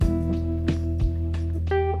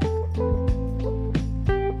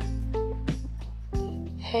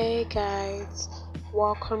Hey guys,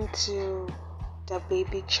 welcome to the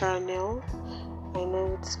baby channel. I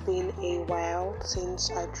know it's been a while since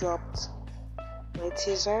I dropped my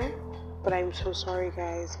teaser, but I'm so sorry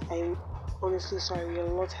guys. I'm honestly sorry. A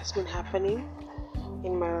lot has been happening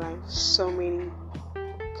in my life. So many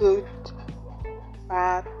good,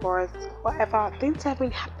 bad, worse, whatever things have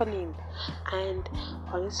been happening, and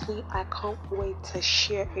honestly I can't wait to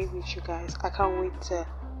share it with you guys. I can't wait to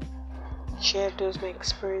share my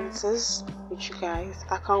experiences with you guys.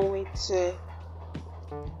 I can't wait to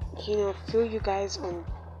fill you guys on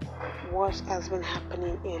what has been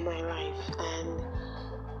happening in my life, and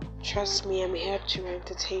trust me, I'm here to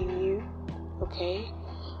entertain you. Okay,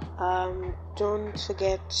 don't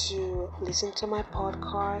forget to listen to my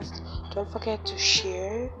podcast. Don't forget to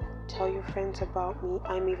share, tell your friends about me.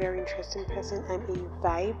 I'm a very interesting person. I'm a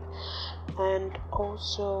vibe. And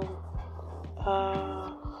also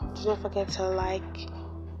do not forget to like,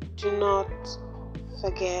 do not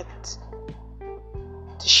forget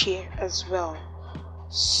to share as well.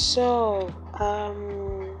 So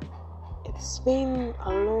it's been a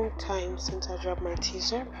long time since I dropped my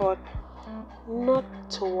teaser, but not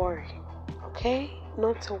to worry, okay?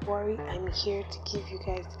 Not to worry. I'm here to give you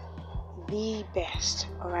guys the best,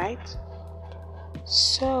 alright?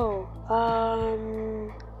 So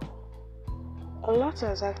a lot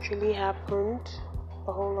has actually happened.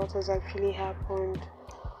 A whole lot has actually happened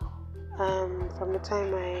from the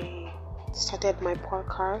time I started my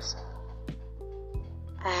podcast.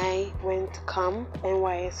 I went to camp,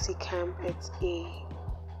 NYSC camp. It's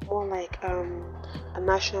more like a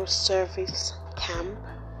national service camp,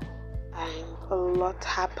 and a lot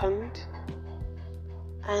happened.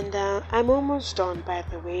 And I'm almost done, by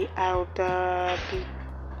the way. I'll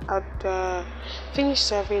finish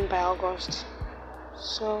serving by August.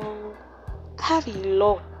 So I have a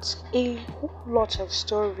whole lot of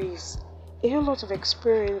stories, a whole lot of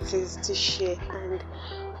experiences to share, and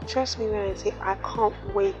trust me when I say I can't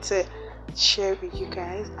wait to share with you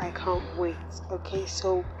guys. I can't wait. Okay,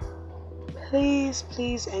 so please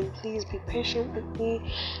be patient with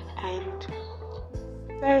me, and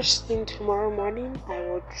first thing tomorrow morning I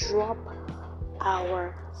will drop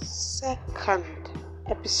our second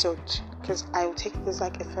episode, because I will take this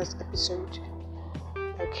like a first episode.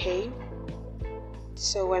 Okay,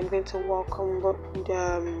 so I'm going to welcome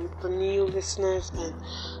the new listeners and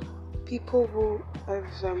people who have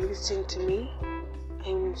listened to me.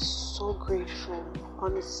 I'm so grateful,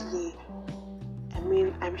 honestly. I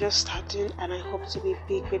mean, I'm just starting, and I hope to be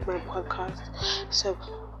big with my podcast. So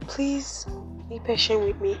please be patient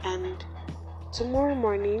with me, and tomorrow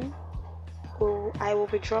morning I will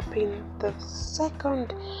be dropping the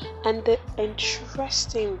second and the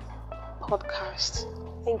interesting podcast.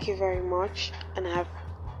 Thank you very much, and have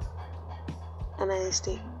a nice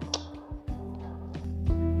day.